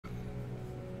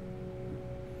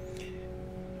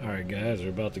Alright guys, we're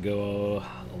about to go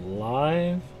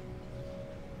live.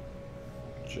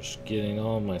 Just getting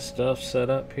all my stuff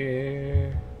set up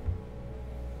here.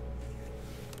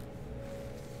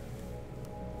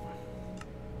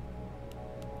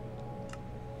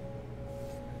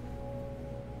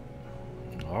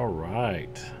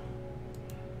 Alright.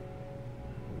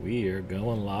 We are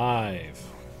going live.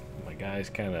 My guy's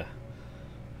kind of...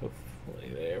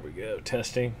 Hopefully, there we go.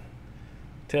 Testing.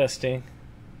 Testing.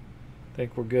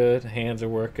 Think we're good. Hands are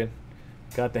working.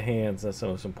 Got the hands. That's the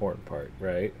most important part,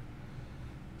 right?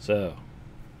 So,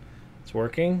 it's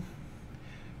working.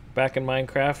 Back in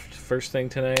Minecraft first thing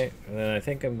tonight. And then I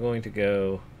think I'm going to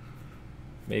go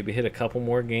maybe hit a couple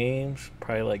more games.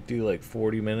 Probably like do like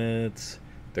 40 minutes,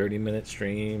 30-minute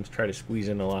streams. Try to squeeze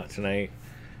in a lot tonight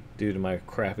due to my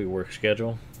crappy work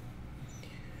schedule.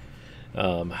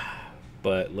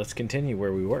 But let's continue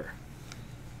where we were.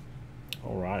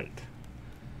 All right.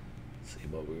 See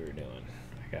what we were doing.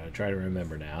 I gotta try to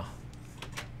remember now.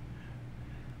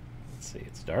 Let's see,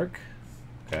 it's dark.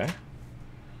 Okay.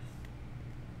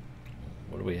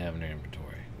 What do we have in our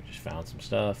inventory? We just found some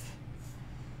stuff.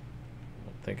 I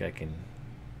don't think I can...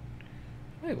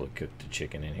 I will cook the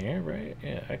chicken in here, right?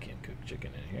 Yeah, I can cook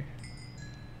chicken in here.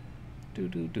 Do.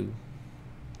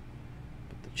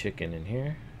 Put the chicken in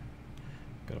here.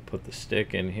 Gonna put the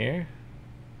stick in here.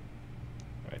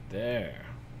 Right there.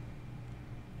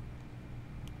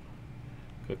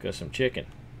 Cook us some chicken.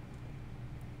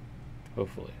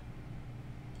 Hopefully.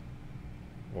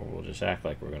 Or we'll just act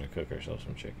like we're going to cook ourselves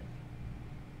some chicken.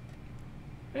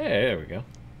 Hey, there we go.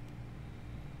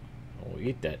 We'll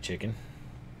eat that chicken.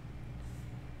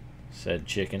 Said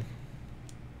chicken.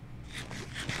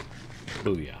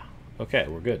 Booyah. Okay,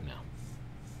 we're good now.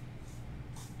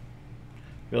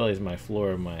 Realize my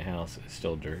floor of my house is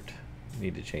still dirt.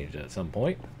 Need to change that at some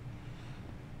point.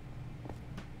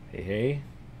 Hey.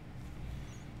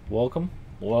 Welcome.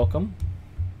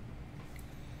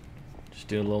 Just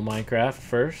doing a little Minecraft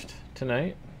first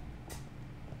tonight.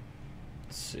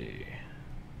 Let's see.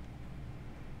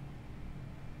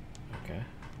 Okay.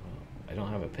 Well, I don't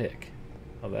have a pick.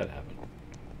 How'd that happen?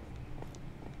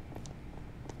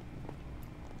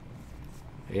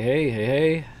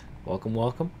 Hey.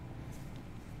 Welcome.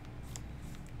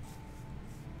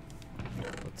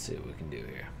 Let's see what we can do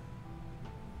here.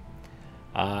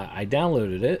 I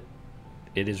downloaded it.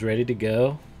 It is ready to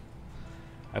go.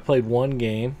 I played one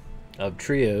game of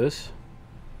trios.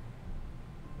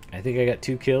 I think I got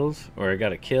 2 kills, or I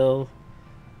got a kill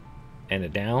and a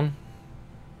down.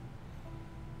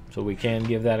 So we can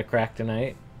give that a crack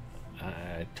tonight.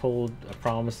 I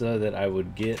promised though that I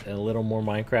would get a little more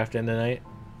Minecraft in tonight.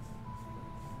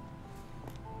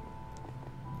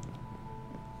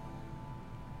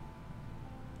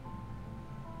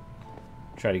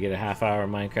 Try to get a half-hour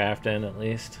Minecraft in at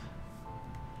least.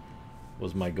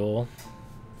 Was my goal.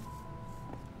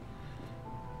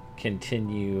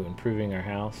 Continue improving our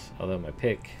house. Although my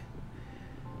pick,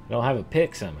 I don't have a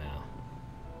pick somehow.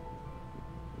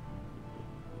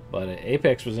 But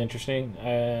Apex was interesting.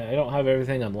 I don't have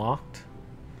everything unlocked.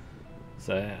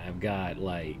 So I've got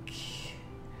like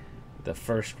the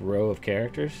first row of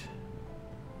characters.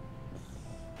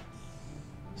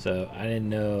 So I didn't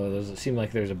know, it seemed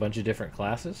like there's a bunch of different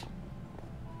classes.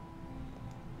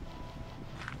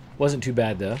 Wasn't too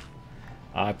bad though.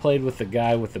 I played with the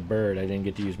guy with the bird. I didn't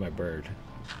get to use my bird.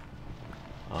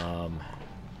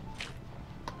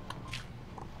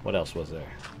 What else was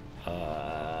there?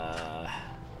 I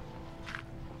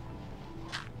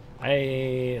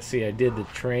did the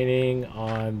training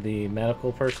on the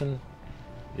medical person,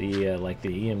 the like the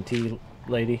EMT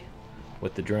lady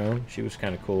with the drone. She was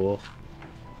kind of cool.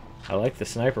 I like the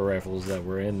sniper rifles that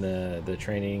were in the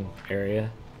training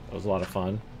area. It was a lot of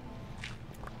fun.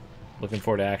 Looking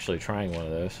forward to actually trying one of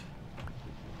those.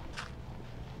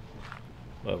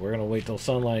 But we're gonna wait till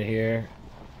sunlight here.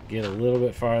 Get a little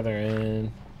bit farther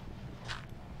in.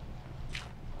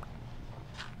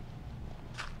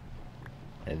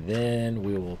 And then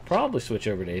we will probably switch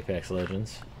over to Apex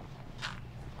Legends.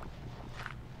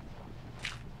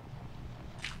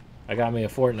 I got me a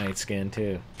Fortnite skin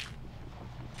too.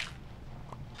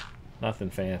 Nothing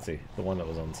fancy. The one that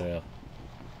was on sale.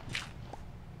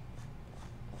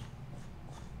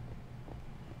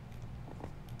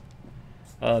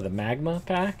 The Magma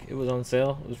pack, it was on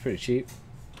sale. It was pretty cheap.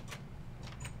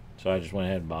 So I just went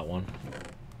ahead and bought one.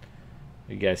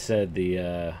 You guys said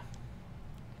the,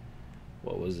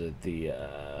 what was it? The,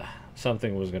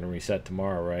 something was going to reset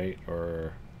tomorrow, right?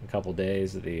 Or a couple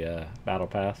days, the Battle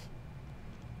Pass.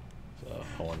 So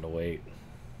I wanted to wait.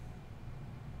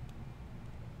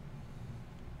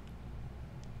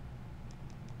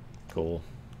 Cool.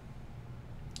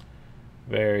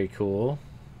 Very cool.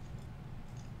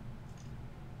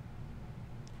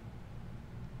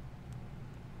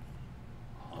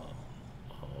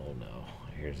 Oh no,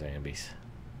 here's Zambies.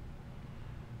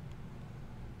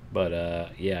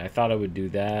 But yeah, I thought I would do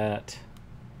that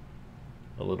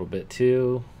a little bit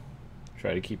too.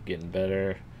 Try to keep getting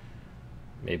better.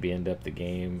 Maybe end up the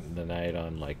game the night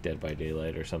on like Dead by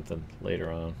Daylight or something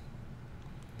later on.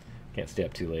 Can't stay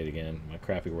up too late again. My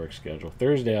crappy work schedule.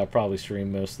 Thursday I'll probably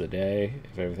stream most of the day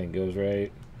if everything goes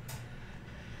right.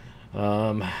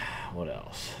 What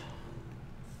else?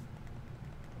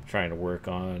 I'm trying to work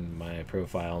on my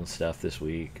profile and stuff this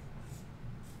week.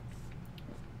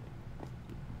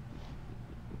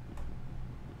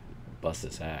 Bust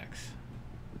this axe.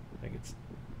 I think it's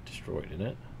destroyed, isn't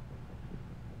it?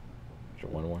 Is there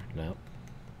one more? No.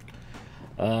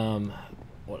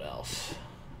 What else?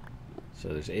 So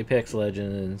there's Apex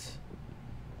Legends.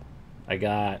 I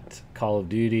got Call of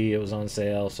Duty. It was on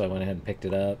sale, so I went ahead and picked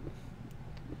it up.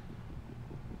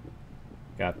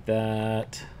 Got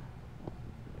that.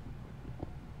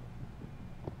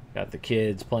 Got the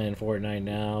kids playing Fortnite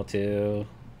now, too.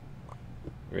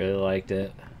 Really liked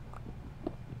it.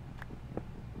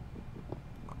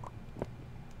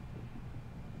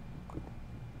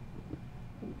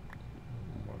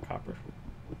 More copper.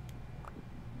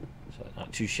 So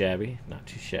not too shabby. Not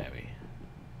too shabby.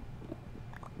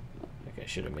 I think I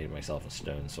should have made myself a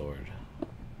stone sword.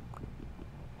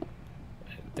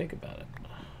 I didn't think about it.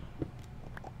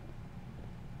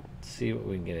 Let's see what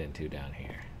we can get into down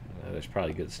here. I know there's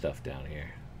probably good stuff down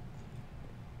here.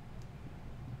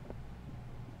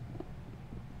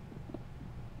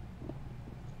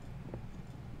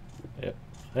 Yep.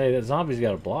 Hey, that zombie's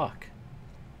got a block.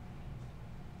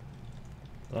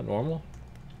 Is that normal?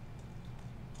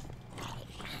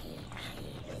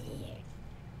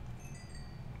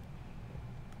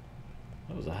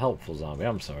 That was a helpful zombie.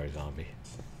 I'm sorry, zombie.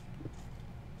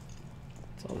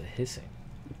 What's all the hissing?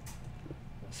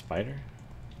 A spider?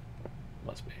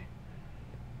 Must be.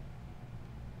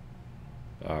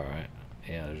 Alright.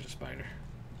 Yeah, there's a spider.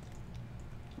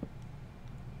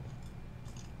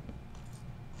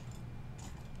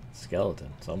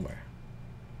 Skeleton somewhere.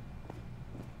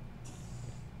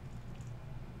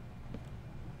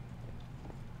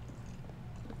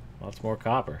 Lots more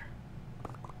copper.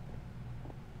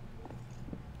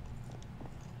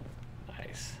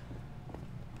 Nice.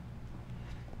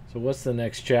 So what's the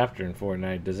next chapter in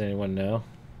Fortnite? Does anyone know?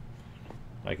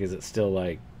 Like, is it still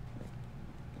like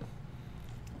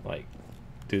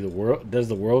does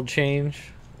the world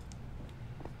change?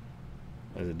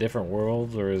 Is it different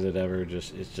worlds, or is it ever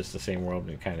just it's just the same world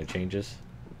and it kind of changes?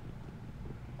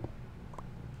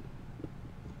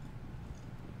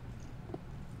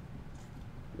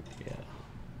 Yeah.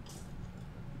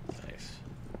 Nice.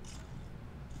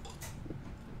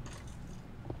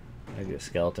 I guess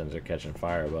skeletons are catching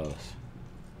fire above us.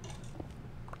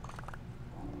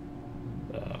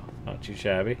 So, not too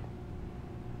shabby.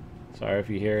 Sorry if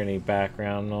you hear any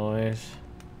background noise.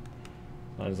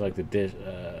 Sounds like the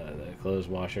clothes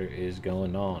washer is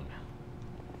going on.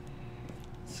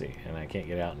 Let's see, and I can't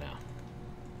get out now.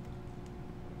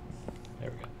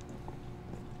 There we go.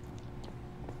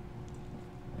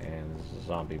 And this is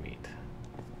zombie meat.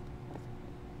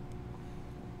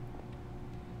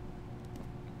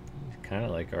 He's kind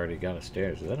of like already got a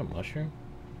stairs. Is that a mushroom?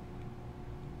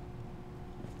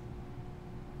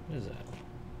 What is that?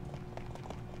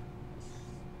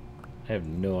 I have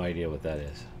no idea what that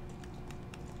is.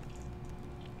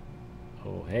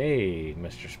 Oh, hey,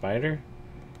 Mr. Spider.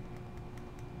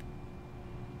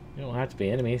 You don't have to be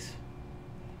enemies.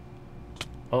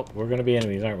 Oh, we're gonna be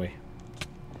enemies, aren't we?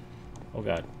 Oh,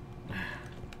 God.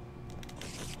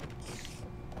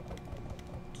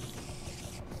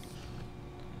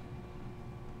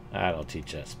 That'll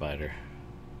teach that spider.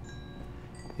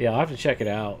 Yeah, I'll have to check it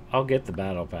out. I'll get the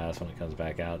battle pass when it comes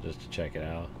back out just to check it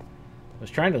out. I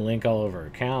was trying to link all of our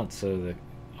accounts so that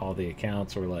all the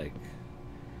accounts were like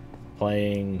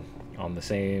playing on the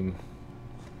same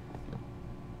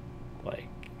like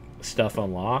stuff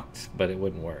unlocked, but it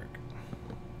wouldn't work.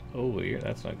 Oh, weird.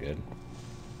 That's not good.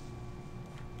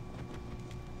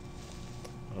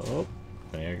 Oh,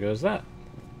 there goes that.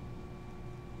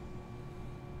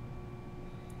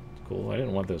 Cool. I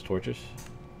didn't want those torches.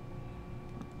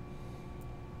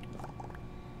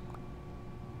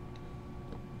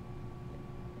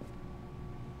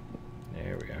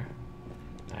 There we are.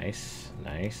 Nice,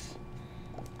 nice.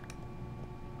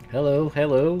 Hello,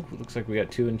 hello. Looks like we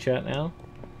got 2 in chat now.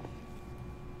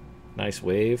 Nice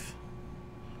wave.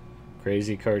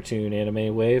 Crazy cartoon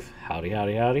anime wave. Howdy,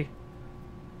 howdy, howdy.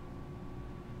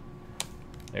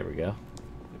 There we go.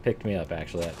 Picked me up,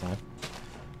 actually, that time.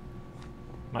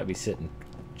 Might be sitting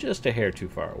just a hair too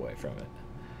far away from it.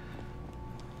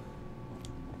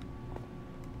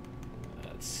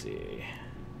 Let's see.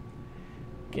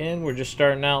 Again, we're just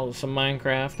starting out with some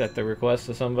Minecraft at the request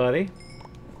of somebody.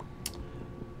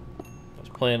 I was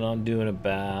planning on doing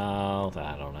about,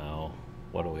 I don't know,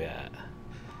 what are we at?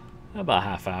 About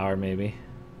half hour, maybe.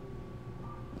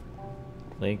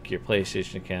 Link your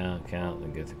PlayStation account,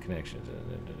 and get the connections.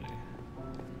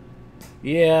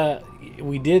 Yeah,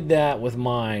 we did that with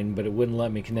mine, but it wouldn't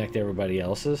let me connect everybody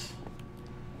else's.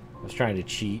 I was trying to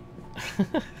cheat.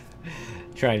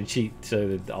 Trying to cheat so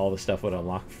that all the stuff would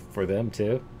unlock for them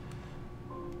too.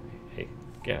 Hey,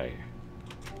 get out of here.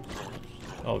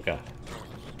 Oh god.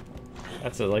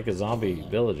 That's like a zombie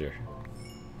villager.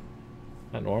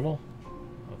 Is that normal?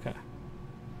 Okay.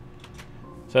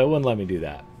 So it wouldn't let me do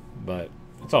that, but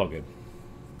it's all good.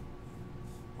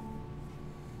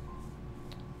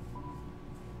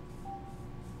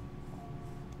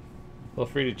 Feel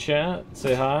free to chat,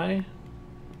 say hi.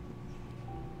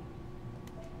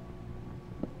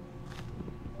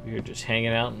 We were just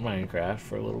hanging out in Minecraft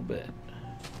for a little bit.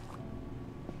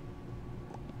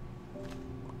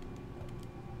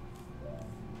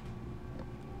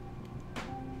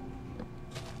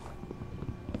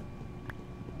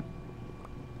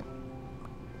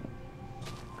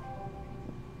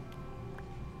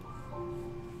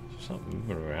 Is there something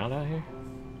moving around out here?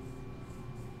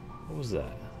 What was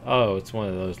that? Oh, it's one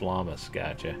of those llamas.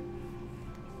 Gotcha.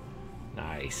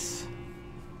 Nice.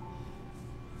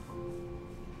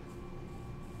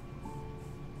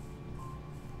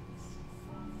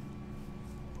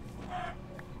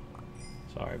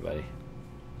 Sorry, buddy.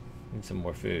 Need some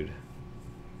more food.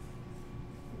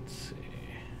 Let's see.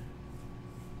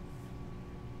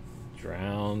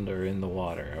 Drowned or in the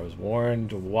water. I was warned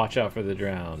to watch out for the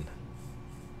drowned.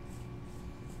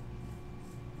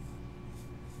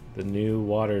 The new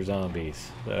water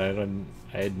zombies that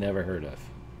I had never heard of.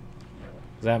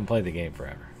 Because I haven't played the game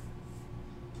forever.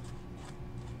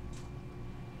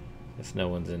 Guess no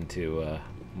one's into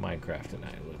Minecraft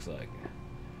tonight, it looks like.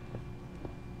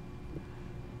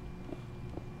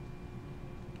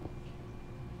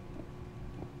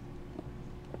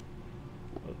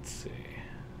 Let's see.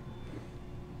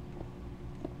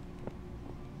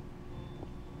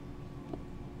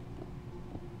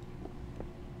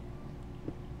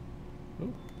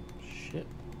 Oh, shit.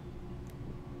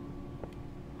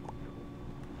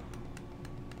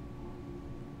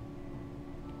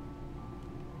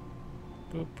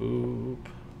 Boop boop.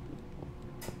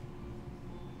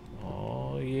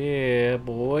 Oh yeah,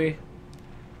 boy.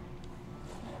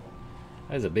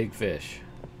 That's a big fish.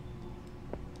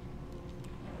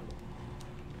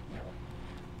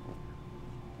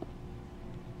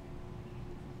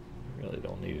 I really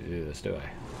don't need to do this, do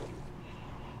I?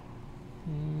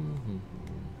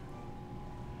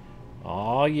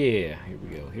 Oh yeah, here we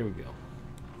go, here we go.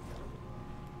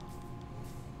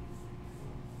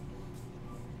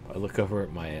 I look over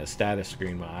at my status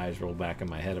screen, my eyes roll back in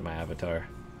my head of my avatar.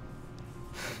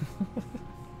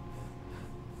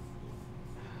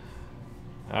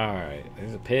 Alright,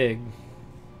 there's a pig.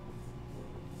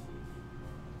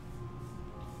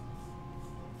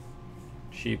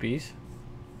 Sheepies.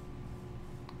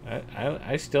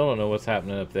 I still don't know what's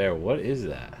happening up there. What is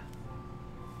that?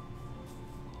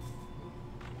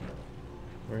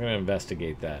 We're gonna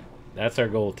investigate that. That's our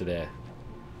goal today.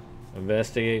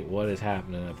 Investigate what is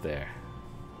happening up there.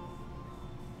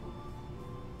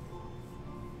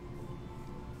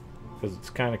 Because it's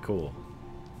kind of cool.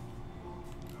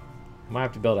 Might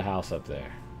have to build a house up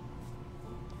there.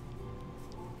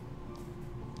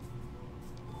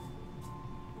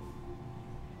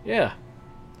 Yeah,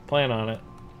 plan on it.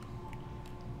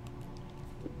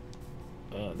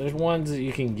 There's ones that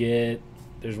you can get.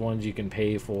 There's ones you can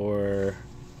pay for.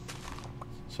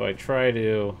 So I try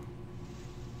to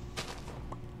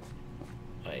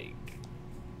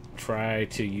try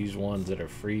to use ones that are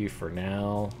free for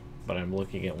now, but I'm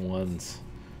looking at ones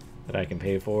that I can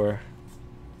pay for,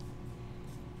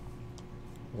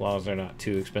 as long as they're not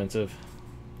too expensive.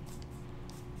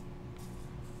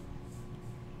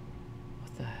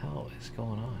 What the hell is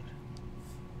going on?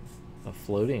 A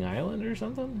floating island or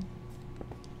something?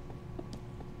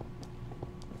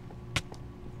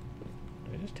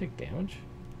 Did I just take damage?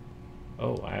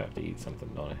 Oh, I have to eat something,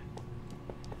 don't I?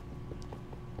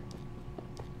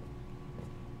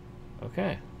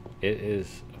 Okay, it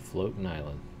is a floating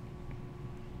island.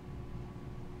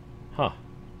 Huh.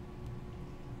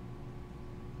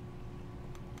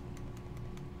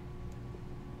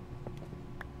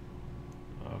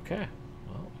 Okay,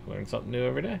 well, learn something new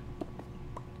every day.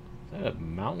 Is that a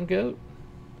mountain goat?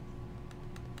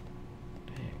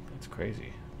 Dang, that's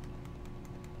crazy.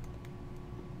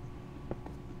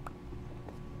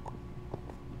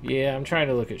 Yeah, I'm trying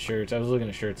to look at shirts. I was looking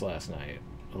at shirts last night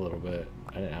a little bit.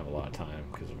 I didn't have a lot of time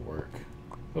because of work.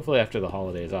 Hopefully after the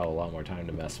holidays I'll have a lot more time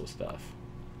to mess with stuff.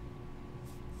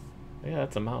 Yeah,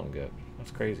 that's a mountain goat. That's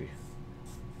crazy.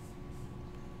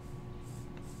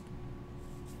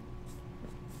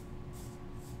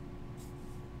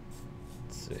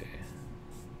 Let's see.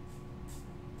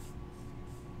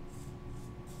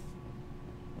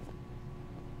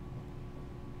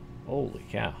 Holy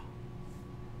cow.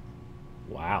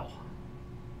 Wow.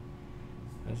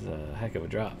 That's a heck of a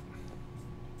drop.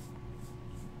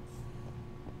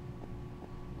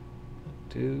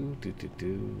 Do.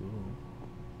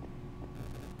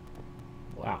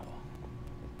 Wow.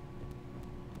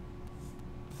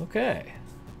 Okay.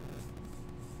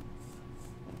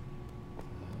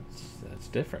 That's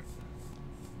different.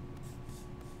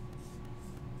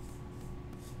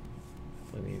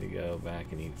 Definitely need to go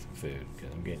back and eat some food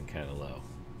because I'm getting kind of low.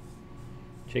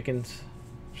 Chickens,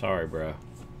 sorry, bro.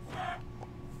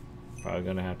 Probably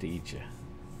gonna have to eat you.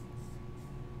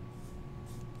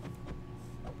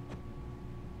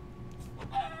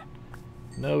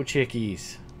 No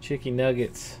chickies. Chicky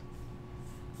nuggets.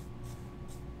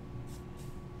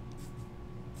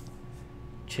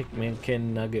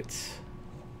 Chicken nuggets.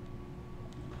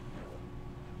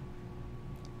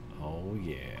 Oh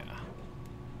yeah.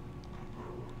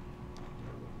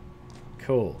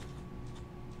 Cool.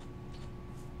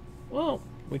 Well,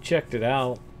 we checked it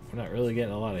out. We're not really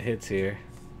getting a lot of hits here.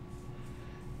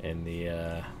 In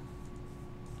the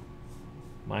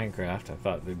Minecraft, I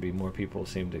thought there'd be more people who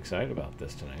seemed excited about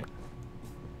this tonight.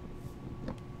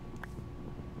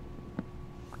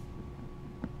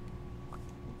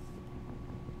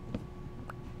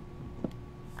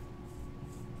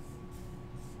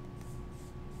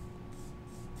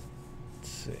 Let's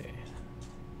see.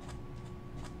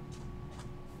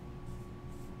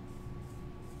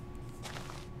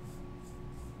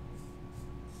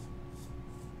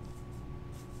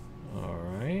 All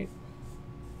right.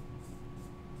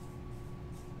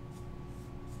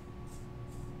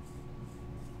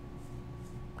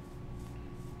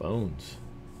 Bones.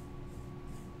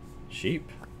 Sheep.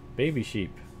 Baby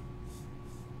sheep.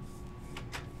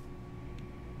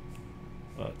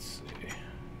 Let's see.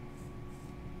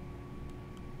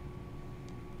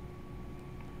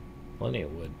 Plenty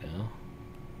of wood now.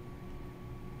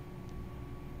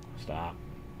 Stop.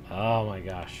 Oh my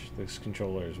gosh. This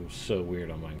controller is so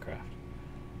weird on Minecraft.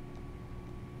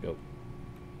 Go.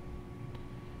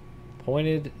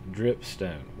 Pointed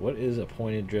dripstone. What is a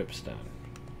pointed dripstone?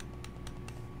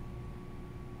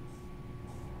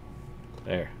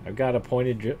 There, I've got a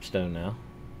pointed dripstone now.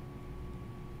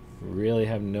 Really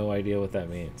have no idea what that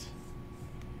means.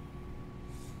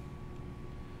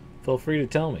 Feel free to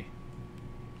tell me.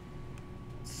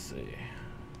 Let's see.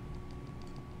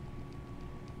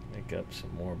 Make up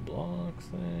some more blocks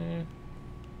there.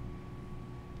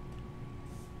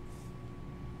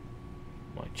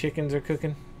 My chickens are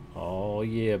cooking. Oh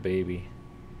yeah, baby.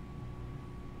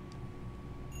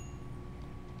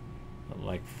 I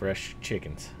like fresh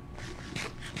chickens.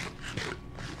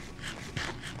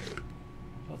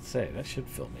 Let's say that should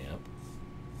fill me up.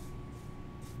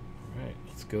 Alright,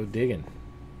 let's go digging.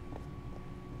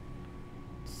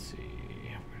 Let's see,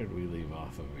 where did we leave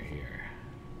off over here?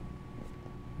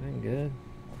 Everything good?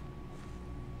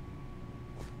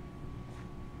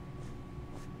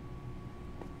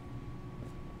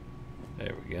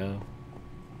 There we go.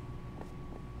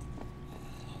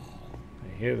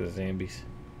 I hear the zombies.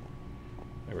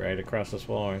 They're right across this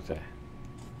wall, aren't they?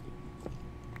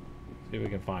 See if we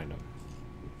can find them.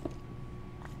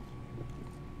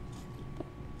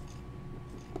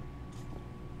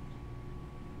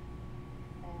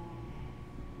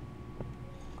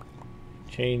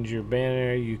 Change your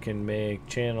banner. You can make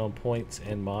channel points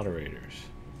and moderators.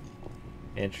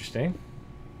 Interesting.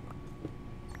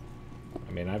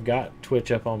 I mean, I've got Twitch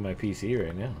up on my PC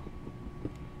right now.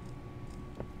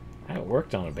 I haven't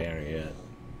worked on a banner yet.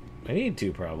 I need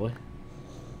to, probably.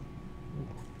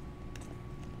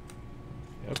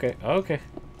 Okay, okay.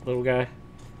 Little guy.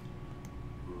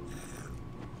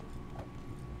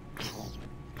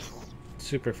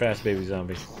 Super fast baby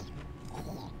zombie.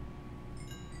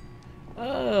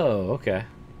 Oh, okay.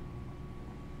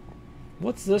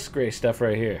 What's this gray stuff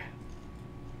right here?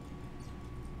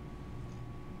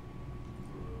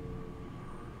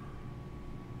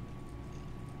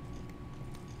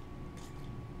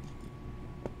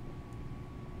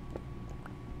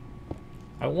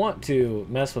 I want to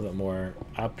mess with it more.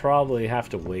 I'll probably have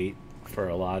to wait for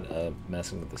a lot of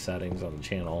messing with the settings on the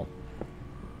channel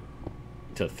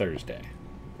to Thursday.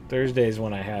 Thursday is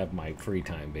when I have my free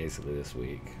time basically this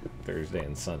week. Thursday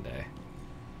and Sunday.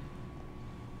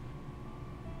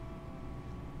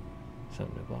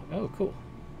 7 o'clock. Oh, cool.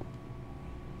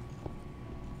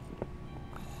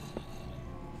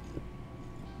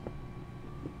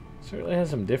 Certainly has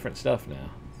some different stuff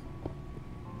now.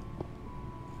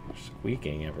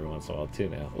 Squeaking every once in a while too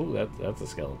now. Oh, that's a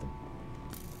skeleton.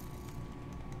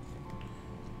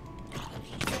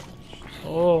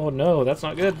 Oh no, that's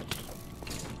not good.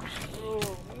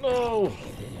 Oh no.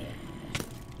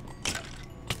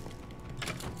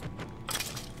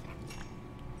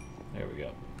 There we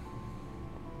go.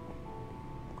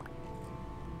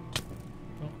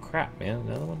 Oh crap, man,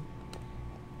 another one.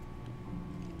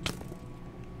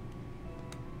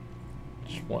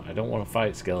 I don't want to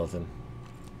fight skeleton.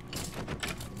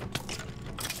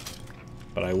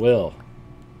 But I will.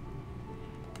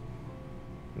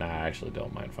 Nah, I actually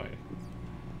don't mind fighting.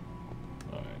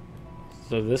 Alright.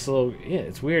 So this little... Yeah,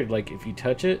 it's weird. Like, if you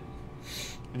touch it,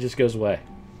 it just goes away.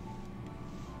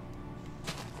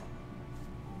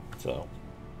 So.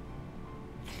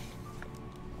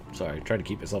 Sorry, try to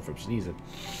keep myself from sneezing.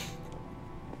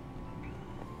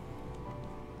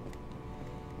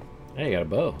 Hey, you got a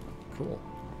bow. Cool.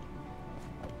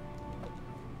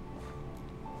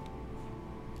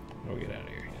 We'll get out of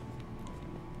here.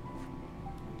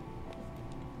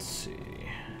 Let's see.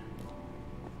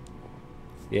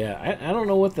 Yeah, I don't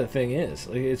know what that thing is.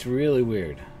 Like, it's really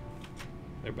weird.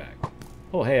 They're back.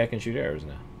 Oh, hey, I can shoot arrows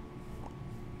now.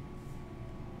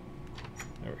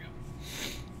 There we go.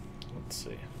 Let's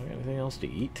see. I got anything else to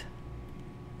eat?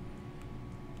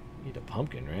 Eat a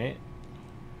pumpkin, right?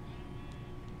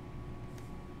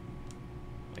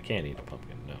 I can't eat a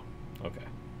pumpkin. No. Okay.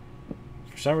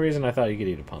 For some reason, I thought you could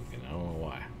eat a pumpkin. I don't know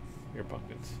why. Your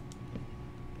pumpkins.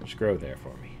 Just grow there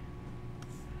for me.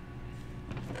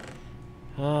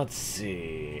 Let's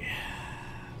see.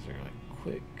 Is there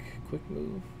like quick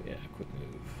move? Yeah, quick move.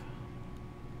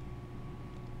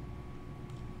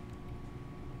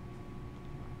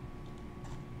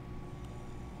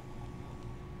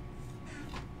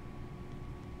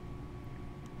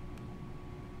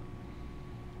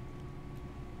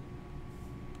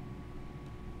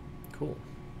 Cool.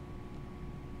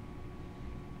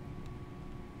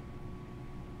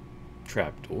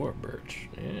 Trapdoor birch.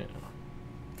 Yeah.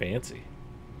 Fancy.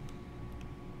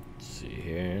 Let's see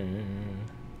here.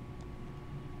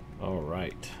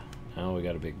 Alright. Now we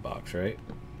got a big box, right?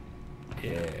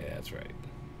 Yeah, that's right.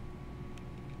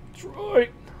 That's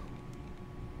right.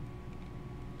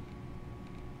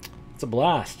 It's a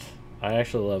blast. I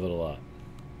actually love it a lot.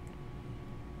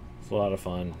 It's a lot of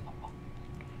fun.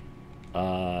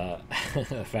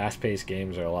 Fast-paced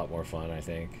games are a lot more fun, I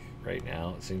think, right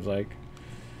now, it seems like.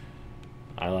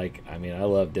 I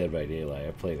love Dead by Daylight.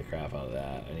 I play the crap out of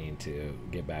that. I need to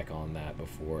get back on that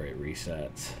before it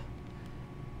resets.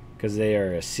 Because they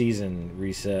are a season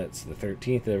resets the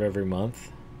 13th of every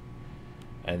month.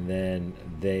 And then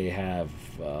they have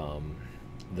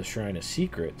the Shrine of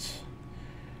Secrets,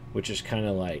 which is kind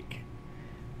of like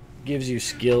gives you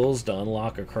skills to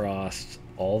unlock across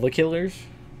all the killers.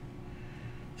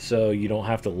 So you don't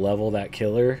have to level that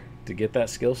killer to get that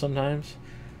skill sometimes.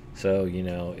 So, you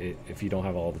know, if you don't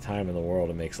have all the time in the world,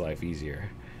 it makes life easier.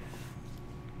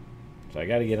 So I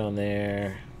got to get on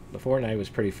there. The Fortnite was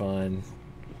pretty fun.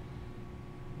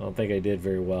 I don't think I did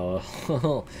very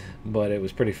well, but it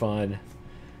was pretty fun.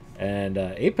 And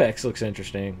Apex looks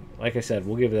interesting. Like I said,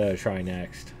 we'll give that a try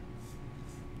next.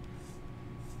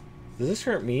 Does this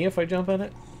hurt me if I jump on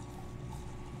it?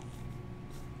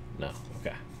 No.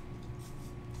 Okay.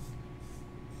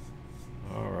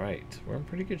 Alright. We're in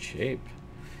pretty good shape.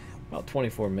 About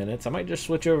 24 minutes. I might just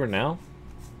switch over now.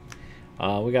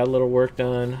 We got a little work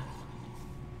done.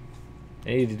 I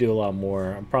need to do a lot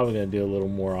more. I'm probably going to do a little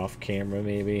more off camera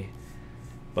maybe.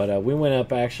 But we went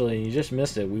up actually, you just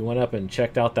missed it. We went up and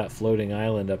checked out that floating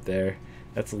island up there.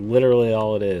 That's literally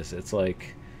all it is. It's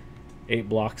like 8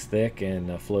 blocks thick and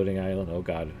a floating island. Oh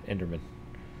god, Enderman.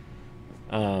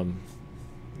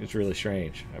 It's really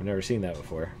strange. I've never seen that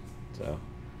before. So,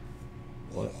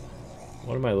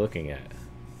 what am I looking at?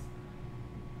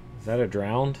 Is that a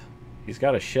drowned? He's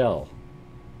got a shell.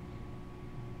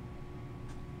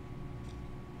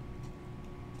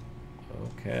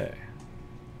 Okay.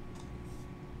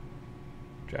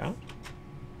 Drowned?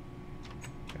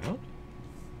 Drowned?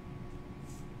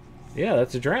 Yeah,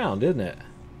 that's a drowned, isn't it?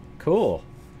 Cool.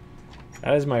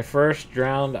 That is my first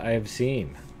drowned I've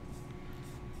seen.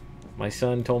 My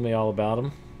son told me all about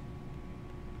them.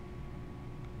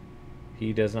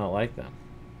 He does not like them.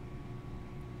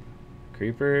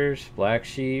 Creepers, black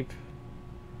sheep,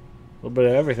 a little bit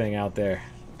of everything out there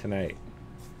tonight.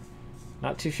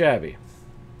 Not too shabby.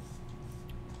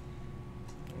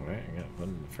 Alright, I got one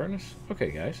in the furnace.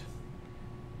 Okay, guys.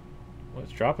 Well,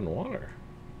 it's dropping water.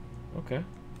 Okay.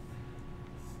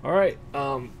 Alright,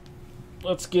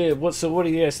 let's get so what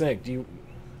do you guys think?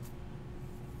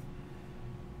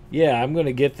 Yeah, I'm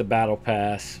gonna get the battle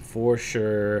pass for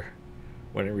sure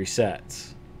when it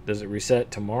resets. Does it reset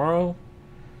tomorrow?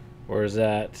 Or is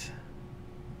that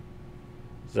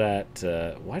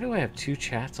why do I have two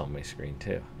chats on my screen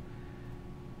too?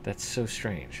 That's so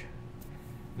strange.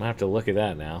 I'm gonna have to look at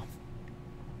that now.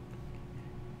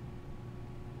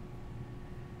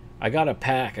 I got a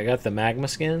pack. I got the magma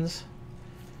skins.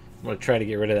 I'm gonna try to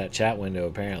get rid of that chat window.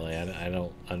 Apparently, I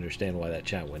don't understand why that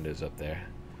chat window's up there.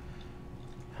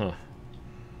 Huh.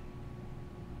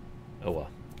 Oh well.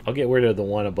 I'll get rid of the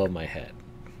one above my head.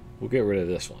 We'll get rid of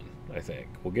this one, I think.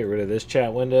 We'll get rid of this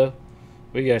chat window.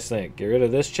 What do you guys think? Get rid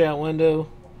of this chat window?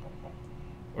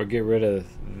 Or get rid of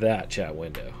that chat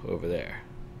window over there?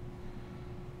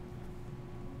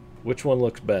 Which one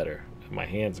looks better? My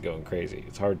hand's going crazy.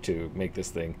 It's hard to make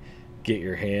this thing get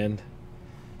your hand.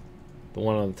 The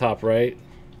one on the top right?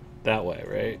 That way,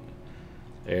 right?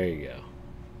 There you go.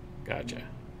 Gotcha.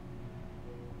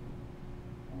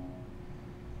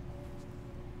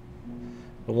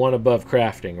 The one above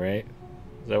crafting, right?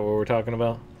 Is that what we're talking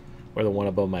about? Or the one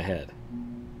above my head?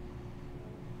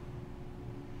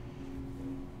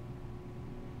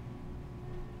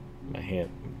 My hand.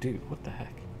 Dude, what the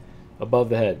heck? Above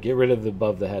the head. Get rid of the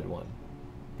above the head one.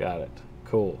 Got it.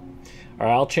 Cool.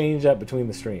 Alright, I'll change that between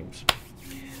the streams.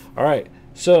 Alright,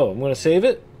 so I'm going to save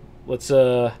it. Let's,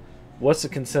 what's the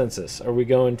consensus? Are we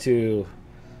going to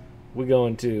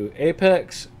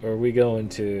Apex or are we going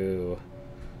to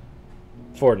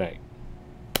Fortnite?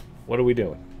 What are we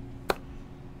doing?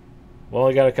 Well,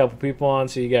 I got a couple people on,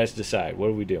 so you guys decide. What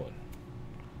are we doing?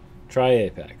 Try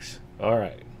Apex.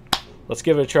 Alright. Let's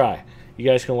give it a try. You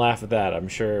guys can laugh at that. I'm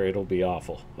sure it'll be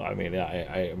awful. I mean,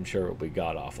 I'm sure it'll be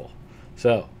god-awful.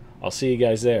 So, I'll see you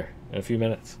guys there in a few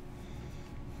minutes.